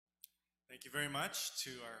Thank you very much to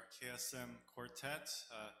our KSM quartet,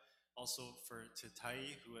 also to Tai,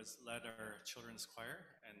 who has led our children's choir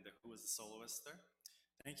and who was the soloist there.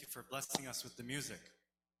 Thank you for blessing us with the music.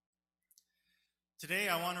 Today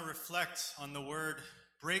I want to reflect on the word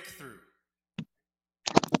breakthrough.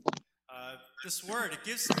 This word, it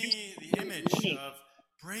gives me the image of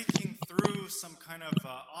breaking through some kind of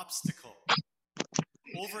obstacle,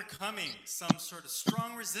 overcoming some sort of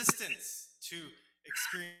strong resistance to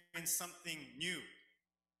experience something new,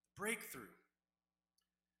 breakthrough.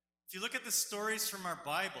 If you look at the stories from our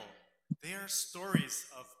Bible, they are stories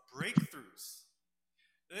of breakthroughs.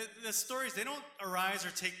 The stories, they don't arise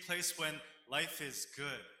or take place when life is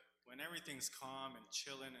good, when everything's calm and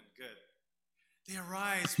chilling and good. They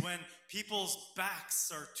arise when people's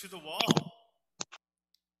backs are to the wall.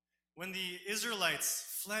 When the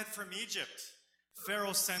Israelites fled from Egypt,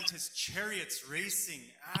 Pharaoh sent his chariots racing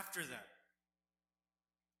after them.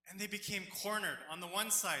 And they became cornered. On the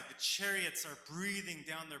one side, the chariots are breathing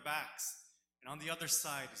down their backs. And on the other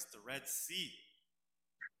side is the Red Sea.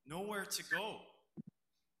 Nowhere to go.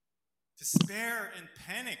 Despair and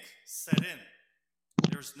panic set in.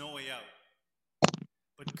 There's no way out.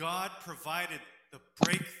 But God provided the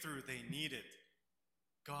breakthrough they needed.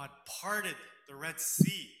 God parted the Red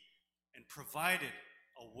Sea and provided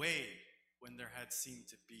a way when there had seemed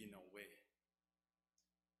to be no way.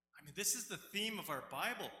 I mean, this is the theme of our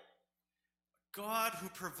Bible. God who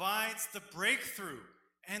provides the breakthrough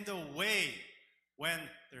and a way when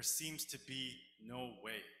there seems to be no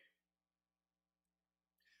way.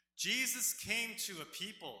 Jesus came to a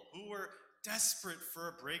people who were desperate for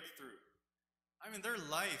a breakthrough. I mean, their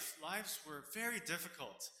lives were very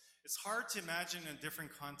difficult. It's hard to imagine in a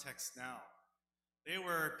different context now. They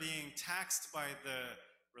were being taxed by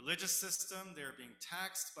the religious system. They were being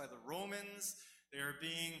taxed by the Romans. They were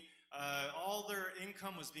being, all their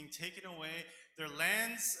income was being taken away. Their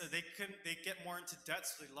lands, they get more into debt,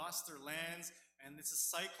 so they lost their lands. And it's a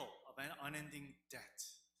cycle of an unending debt.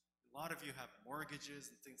 A lot of you have mortgages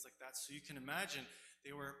and things like that. So you can imagine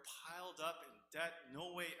they were piled up in debt,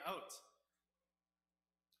 no way out.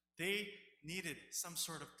 They needed some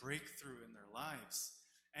sort of breakthrough in their lives.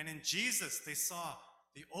 And in Jesus, they saw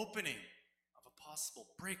the opening of a possible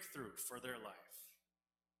breakthrough for their life.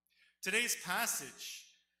 Today's passage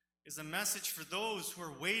is a message for those who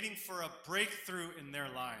are waiting for a breakthrough in their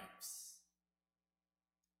lives.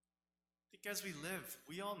 I think as we live,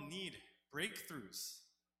 we all need breakthroughs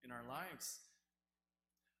in our lives.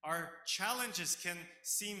 Our challenges can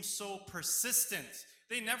seem so persistent.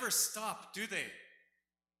 They never stop, do they?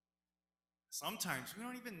 Sometimes we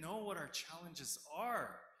don't even know what our challenges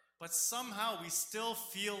are, but somehow we still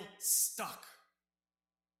feel stuck.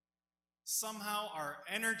 Somehow our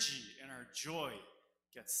energy and our joy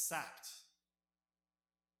gets sapped.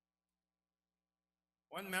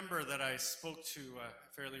 One member that I spoke to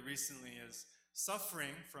fairly recently is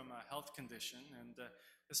suffering from a health condition, and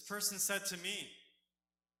this person said to me,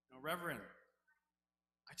 Reverend,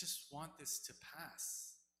 I just want this to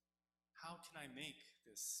pass. How can I make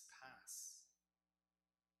this pass?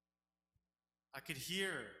 I could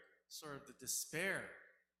hear sort of the despair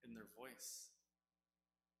in their voice.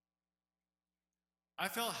 I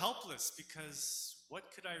felt helpless because what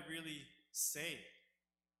could I really say?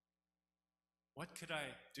 What could I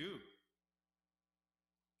do?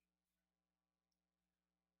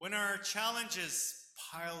 When our challenges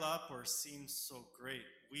pile up or seem so great,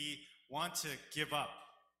 we want to give up.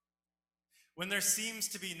 When there seems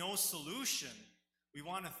to be no solution, we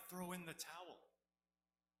want to throw in the towel.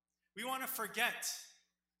 We want to forget.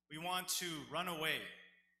 We want to run away.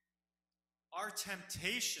 Our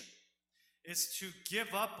temptation is to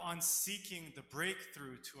give up on seeking the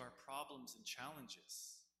breakthrough to our problems and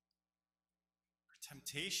challenges. Our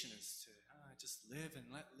temptation is to just live and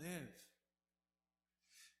let live.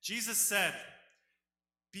 Jesus said,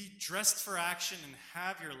 be dressed for action and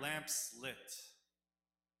have your lamps lit.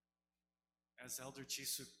 As Elder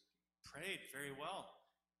Chisu prayed very well,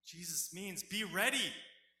 Jesus means be ready,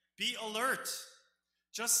 be alert.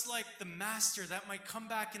 Just like the master that might come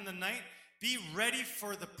back in the night, be ready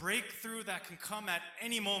for the breakthrough that can come at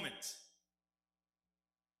any moment.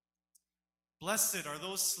 Blessed are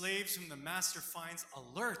those slaves whom the master finds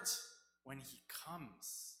alert when he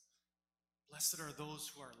comes. Blessed are those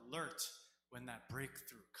who are alert when that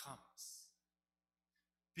breakthrough comes.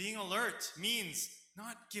 Being alert means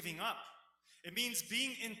not giving up. It means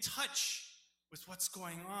being in touch with what's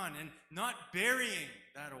going on and not burying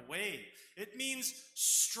that away. It means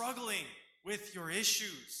struggling with your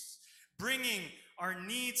issues, bringing our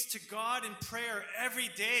needs to God in prayer every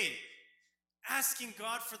day, asking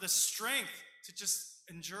God for the strength to just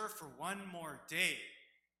endure for one more day.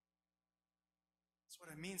 That's what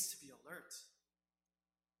it means to be alert.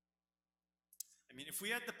 I mean, if we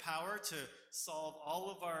had the power to solve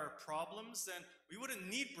all of our problems, then we wouldn't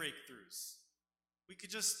need breakthroughs. We could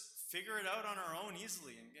just figure it out on our own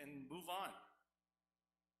easily and move on.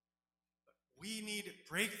 But we need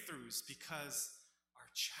breakthroughs because our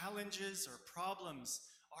challenges, our problems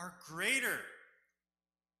are greater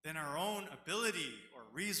than our own ability or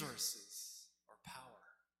resources or power.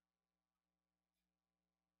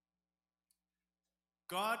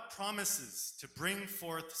 God promises to bring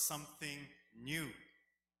forth something new.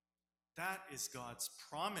 That is God's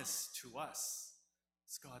promise to us.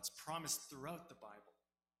 It's God's promise throughout the Bible.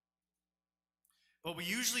 But we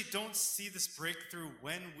usually don't see this breakthrough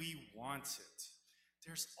when we want it.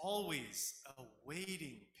 There's always a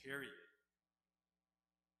waiting period.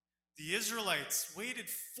 The Israelites waited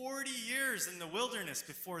 40 years in the wilderness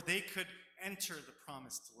before they could enter the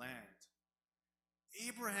promised land.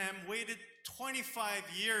 Abraham waited 25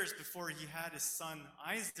 years before he had his son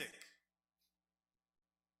Isaac.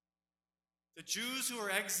 The Jews who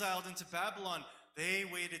were exiled into Babylon, they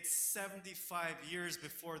waited 75 years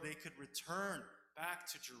before they could return back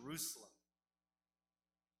to Jerusalem.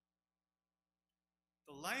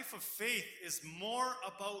 The life of faith is more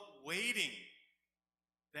about waiting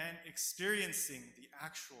than experiencing the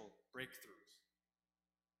actual breakthroughs.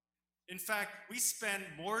 In fact, we spend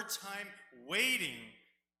more time waiting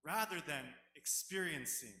rather than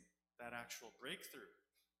experiencing that actual breakthrough.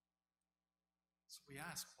 So we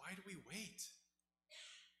ask, why do we wait?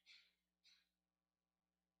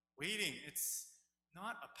 Waiting, it's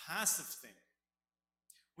not a passive thing.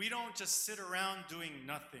 We don't just sit around doing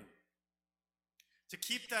nothing. To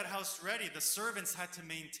keep that house ready, the servants had to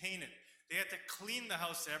maintain it. They had to clean the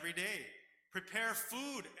house every day, prepare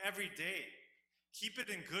food every day, keep it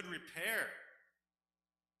in good repair.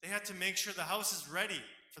 They had to make sure the house is ready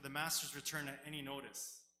for the master's return at any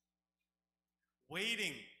notice.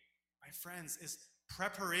 Waiting, my friends, is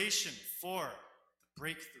preparation for the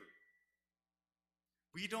breakthrough.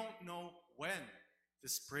 We don't know when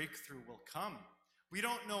this breakthrough will come. We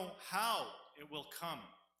don't know how it will come,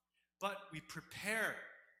 but we prepare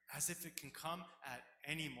as if it can come at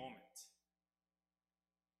any moment.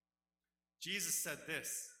 Jesus said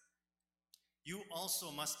this, "You also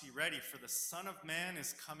must be ready, for the Son of Man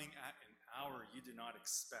is coming at an hour you do not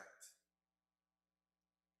expect."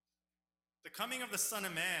 The coming of the Son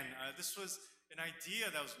of Man, this was an idea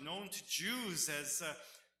that was known to Jews as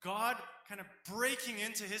God kind of breaking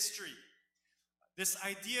into history. This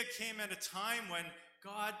idea came at a time when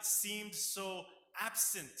God seemed so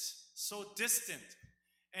absent, so distant.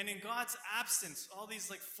 And in God's absence, all these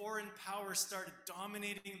foreign powers started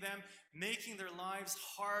dominating them, making their lives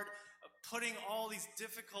hard, putting all these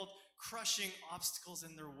difficult, crushing obstacles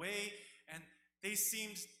in their way, and they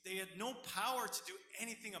had no power to do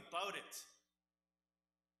anything about it.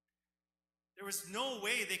 There was no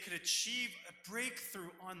way they could achieve a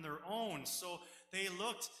breakthrough on their own, so they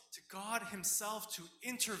looked to God Himself to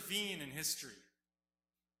intervene in history.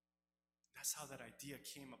 That's how that idea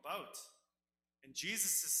came about. And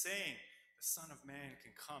Jesus is saying, the Son of Man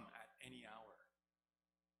can come at any hour.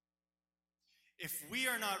 If we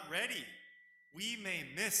are not ready, we may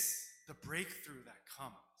miss the breakthrough that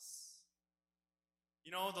comes.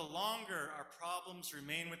 You know, the longer our problems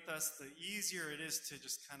remain with us, the easier it is to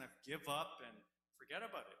just kind of give up and forget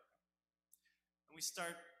about it. And we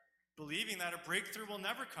start believing that a breakthrough will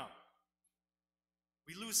never come.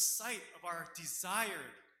 We lose sight of our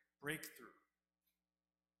desired breakthrough.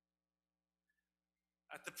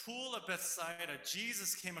 At the pool of Bethsaida,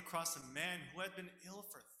 Jesus came across a man who had been ill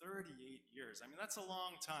for 38 years. I mean, that's a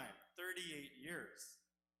long time, 38 years.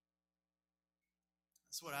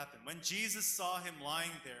 That's what happened. When Jesus saw him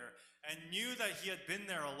lying there and knew that he had been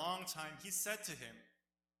there a long time, he said to him,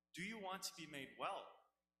 "Do you want to be made well?"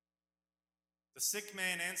 The sick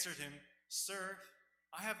man answered him, "Sir,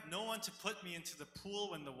 I have no one to put me into the pool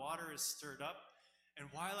when the water is stirred up,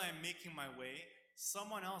 and while I am making my way,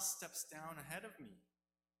 someone else steps down ahead of me."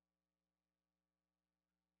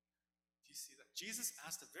 Do you see that? Jesus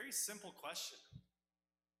asked a very simple question.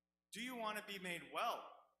 Do you want to be made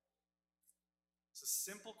well? It's a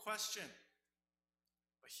simple question,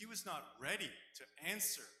 but he was not ready to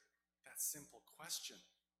answer that simple question.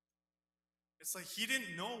 It's like he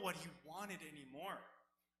didn't know what he wanted anymore.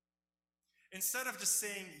 Instead of just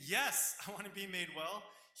saying, "Yes, I want to be made well,"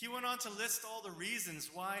 he went on to list all the reasons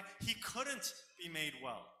why he couldn't be made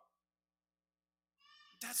well.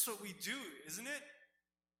 That's what we do, isn't it?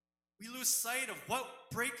 We lose sight of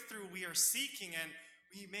what breakthrough we are seeking, and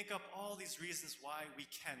we make up all these reasons why we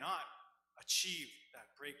cannot achieve that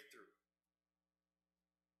breakthrough.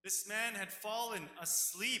 This man had fallen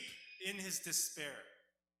asleep in his despair.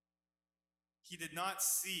 He did not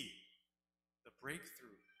see the breakthrough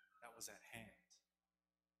that was at hand.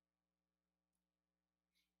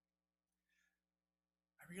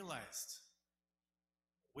 I realized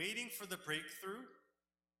waiting for the breakthrough,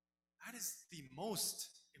 that is the most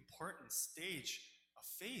important stage of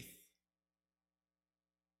faith.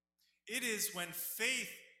 It is when faith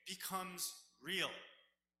becomes real.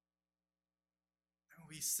 And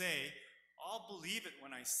we say, I'll believe it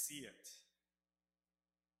when I see it.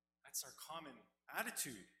 That's our common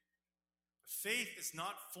attitude. Faith is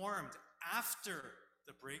not formed after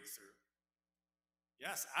the breakthrough.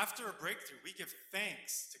 Yes, after a breakthrough, we give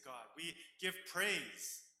thanks to God. We give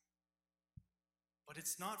praise. But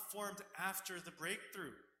it's not formed after the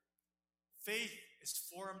breakthrough. Faith is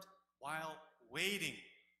formed while waiting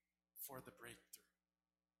for the breakthrough.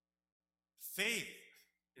 Faith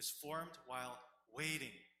is formed while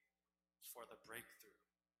waiting for the breakthrough.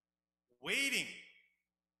 Waiting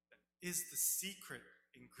is the secret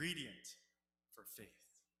ingredient for faith.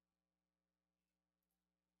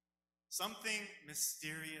 Something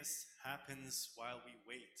mysterious happens while we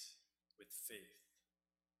wait with faith.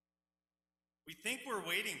 We think we're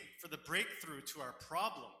waiting for the breakthrough to our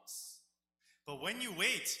problems. But when you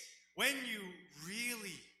wait, when you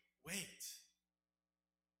really wait,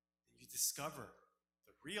 you discover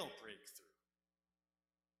the real breakthrough.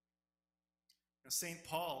 Now, St.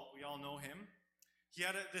 Paul, we all know him. He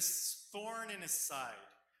had this thorn in his side.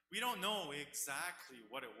 We don't know exactly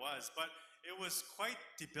what it was, but it was quite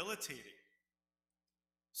debilitating.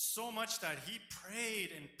 So much that he prayed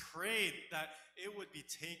and prayed that it would be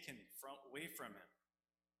taken away from him.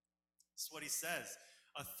 This is what he says.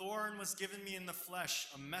 A thorn was given me in the flesh,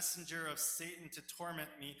 a messenger of Satan to torment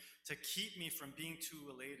me, to keep me from being too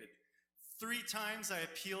elated. 3 times I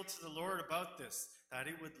appealed to the Lord about this, that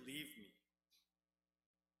it would leave me.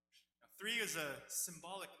 Now, 3 is a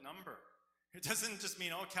symbolic number. It doesn't just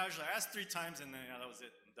mean, casually, I asked 3 times and then that was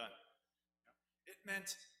it and done. It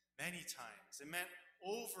meant many times. It meant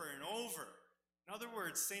over and over. In other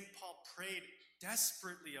words, St. Paul prayed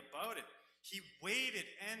desperately about it. He waited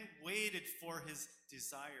and waited for his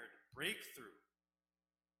desired breakthrough.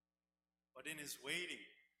 But in his waiting,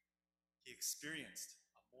 he experienced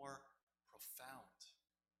a more profound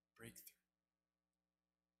breakthrough.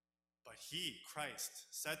 But he, Christ,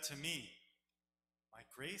 said to me, my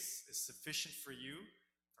grace is sufficient for you,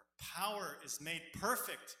 for power is made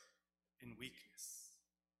perfect in weakness.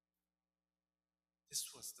 This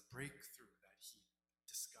was the breakthrough that he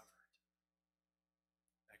discovered.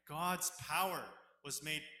 That God's power was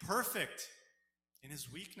made perfect in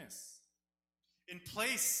his weakness. In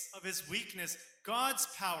place of his weakness, God's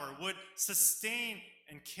power would sustain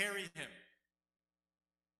and carry him.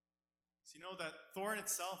 So you know that thorn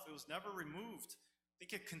itself, it was never removed. I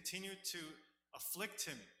think it continued to afflict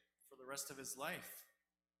him for the rest of his life.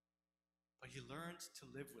 But he learned to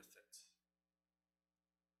live with it.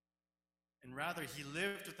 And rather, he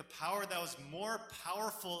lived with a power that was more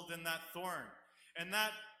powerful than that thorn. And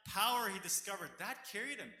that power he discovered, that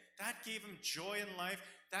carried him. That gave him joy in life.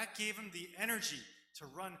 That gave him the energy to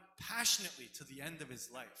run passionately to the end of his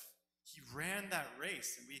life. He ran that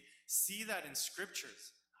race, and we see that in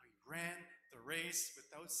scriptures, how he ran the race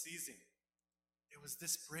without ceasing. It was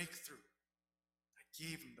this breakthrough that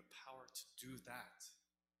gave him the power to do that.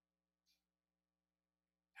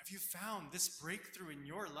 Have you found this breakthrough in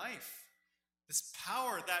your life? This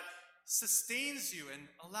power that sustains you and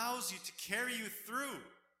allows you to carry you through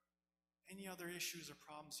any other issues or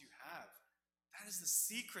problems you have. That is the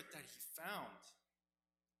secret that he found.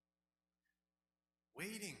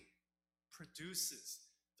 Waiting produces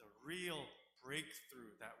the real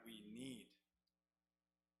breakthrough that we need.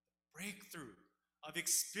 The breakthrough of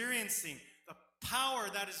experiencing the power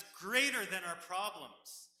that is greater than our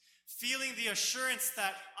problems. Feeling the assurance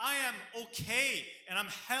that I am okay and I'm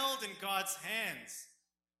held in God's hands.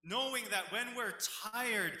 Knowing that when we're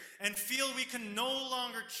tired and feel we can no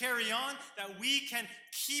longer carry on, that we can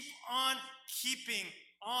keep on keeping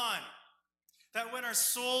on. That when our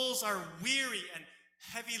souls are weary and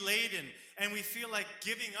heavy laden and we feel like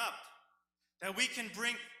giving up, that we can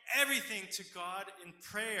bring everything to God in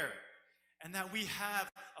prayer, and that we have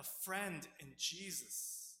a friend in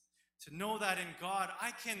Jesus. To know that in God, I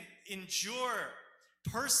can endure,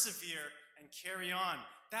 persevere, and carry on.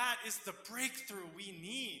 That is the breakthrough we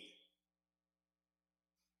need.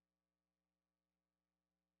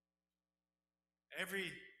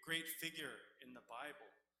 Every great figure in the Bible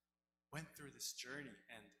went through this journey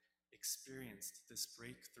and experienced this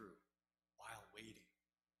breakthrough while waiting.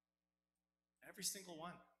 Every single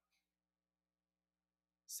one.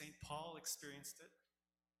 St. Paul experienced it.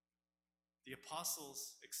 The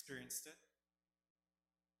apostles experienced it.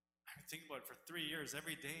 I mean, think about it, for 3 years,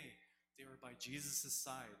 every day, they were by Jesus'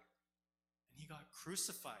 side. And he got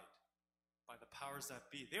crucified by the powers that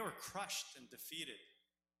be. They were crushed and defeated.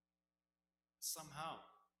 Somehow,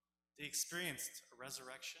 they experienced a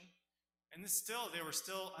resurrection. And they were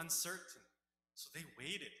still uncertain. So they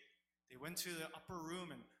waited. They went to the upper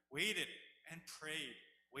room and waited and prayed,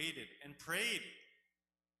 waited and prayed.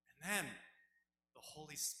 And then the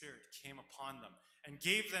Holy Spirit came upon them and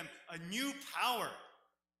gave them a new power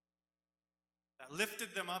that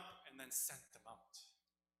lifted them up and then sent them out.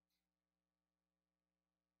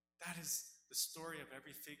 That is the story of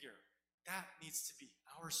every figure. That needs to be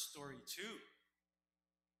our story too.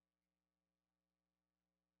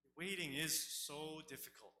 Waiting is so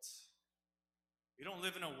difficult. We don't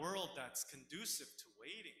live in a world that's conducive to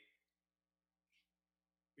waiting.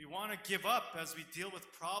 We want to give up as we deal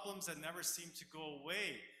with problems that never seem to go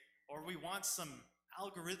away, or we want some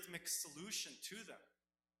algorithmic solution to them.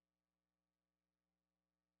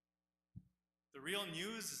 The real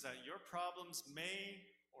news is that your problems may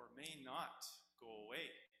or may not go away.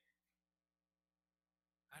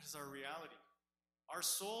 That is our reality. Our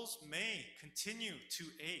souls may continue to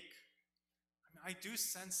ache. I do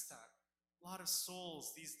sense that. A lot of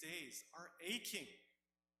souls these days are aching.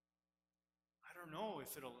 I don't know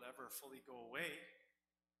if it'll ever fully go away.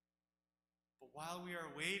 But while we are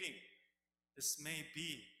waiting, this may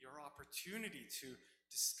be your opportunity to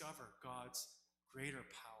discover God's greater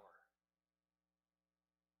power.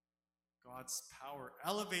 God's power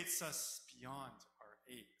elevates us beyond our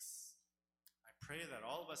aches. I pray that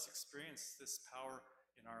all of us experience this power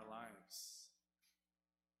in our lives.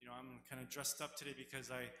 You know, I'm kind of dressed up today because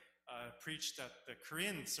I preached at the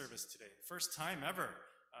Korean service today. First time ever,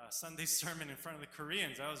 Sunday sermon in front of the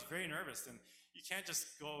Koreans. I was very nervous, and you can't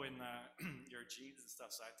just go in your jeans and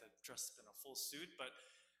stuff, so I had to dress up in a full suit. But,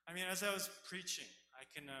 I mean, as I was preaching, I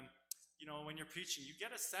can, when you're preaching, you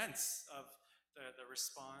get a sense of the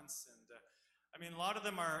response. And, I mean, a lot of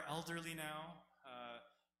them are elderly now,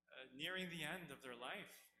 nearing the end of their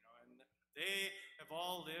life, and they have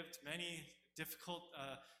all lived many difficult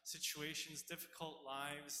situations, difficult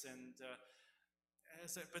lives, and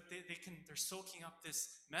but they're soaking up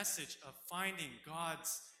this message of finding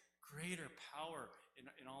God's greater power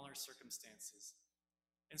in all our circumstances.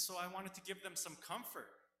 And so I wanted to give them some comfort.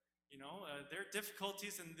 Their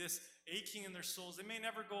difficulties and this aching in their souls, they may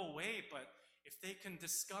never go away, but if they can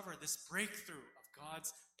discover this breakthrough of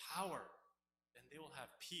God's power, then they will have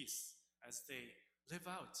peace as they live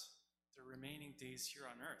out their remaining days here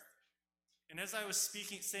on earth. And as I was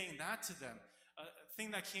saying that to them, a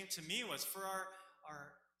thing that came to me was for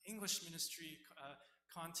our English ministry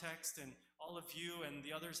context and all of you and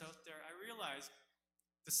the others out there, I realized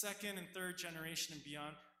the second and third generation and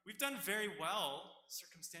beyond, we've done very well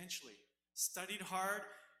circumstantially, studied hard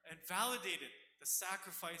and validated the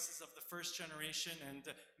sacrifices of the first generation and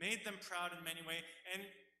made them proud in many ways and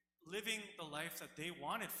living the life that they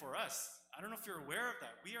wanted for us. I don't know if you're aware of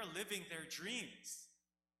that. We are living their dreams.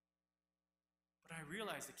 But I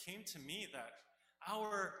realized it came to me that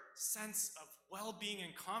our sense of well-being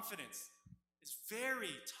and confidence is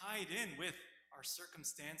very tied in with our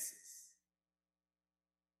circumstances.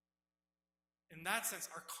 In that sense,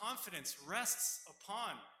 our confidence rests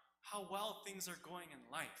upon how well things are going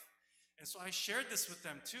in life. And so I shared this with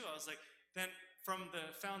them too. I was like, then from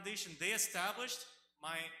the foundation they established,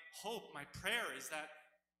 my hope, my prayer is that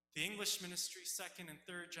the English ministry, second and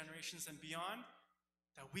third generations and beyond,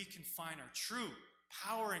 that we can find our true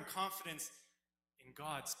power and confidence in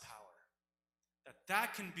God's power.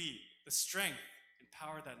 That can be the strength and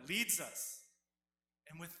power that leads us.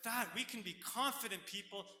 And with that, we can be confident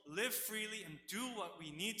people, live freely, and do what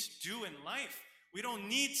we need to do in life. We don't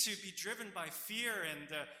need to be driven by fear and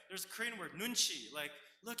there's a Korean word, nunchi, like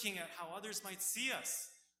looking at how others might see us.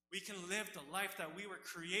 We can live the life that we were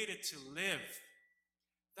created to live.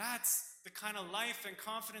 That's the kind of life and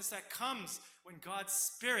confidence that comes when God's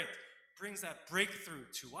Spirit brings that breakthrough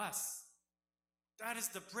to us. That is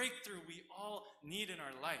the breakthrough we all need in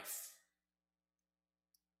our life.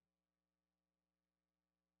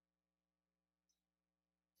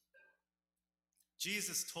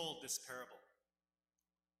 Jesus told this parable.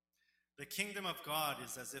 The kingdom of God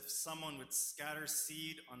is as if someone would scatter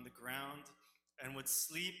seed on the ground and would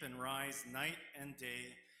sleep and rise night and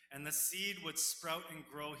day, and the seed would sprout and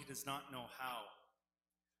grow, he does not know how.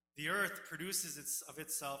 The earth produces of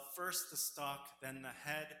itself first the stalk, then the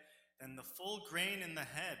head, then the full grain in the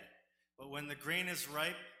head. But when the grain is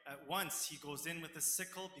ripe, at once he goes in with a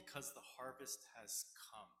sickle because the harvest has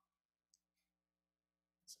come.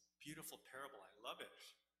 It's a beautiful parable. I love it.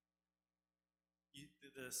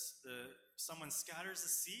 Someone scatters a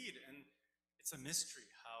seed, and it's a mystery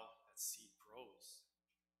how that seed grows.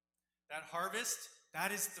 That harvest,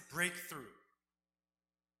 that is the breakthrough.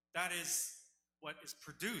 That is what is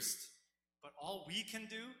produced. But all we can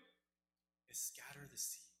do is scatter the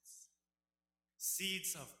seeds.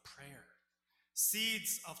 Seeds of prayer.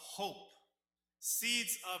 Seeds of hope.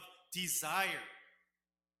 Seeds of desire.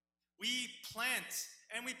 We plant,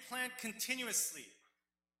 and we plant continuously.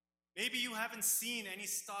 Maybe you haven't seen any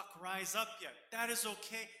stalk rise up yet. That is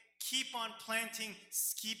okay. Keep on planting,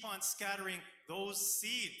 keep on scattering those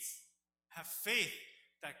seeds. Have faith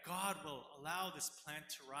that God will allow this plant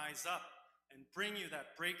to rise up and bring you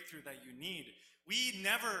that breakthrough that you need. We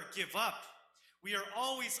never give up. We are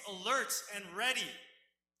always alert and ready.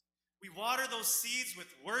 We water those seeds with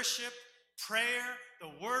worship, prayer,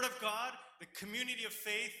 the Word of God, the community of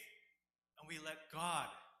faith, and we let God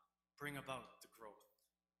bring about the growth.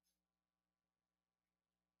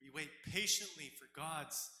 We wait patiently for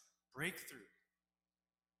God's breakthrough.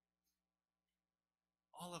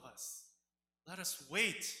 All of us, let us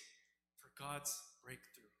wait for God's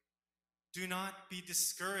breakthrough. Do not be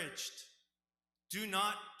discouraged. Do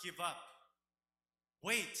not give up.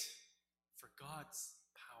 Wait for God's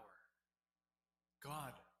power.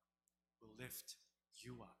 God will lift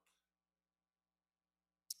you up.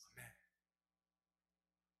 Amen.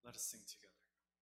 Let us sing together.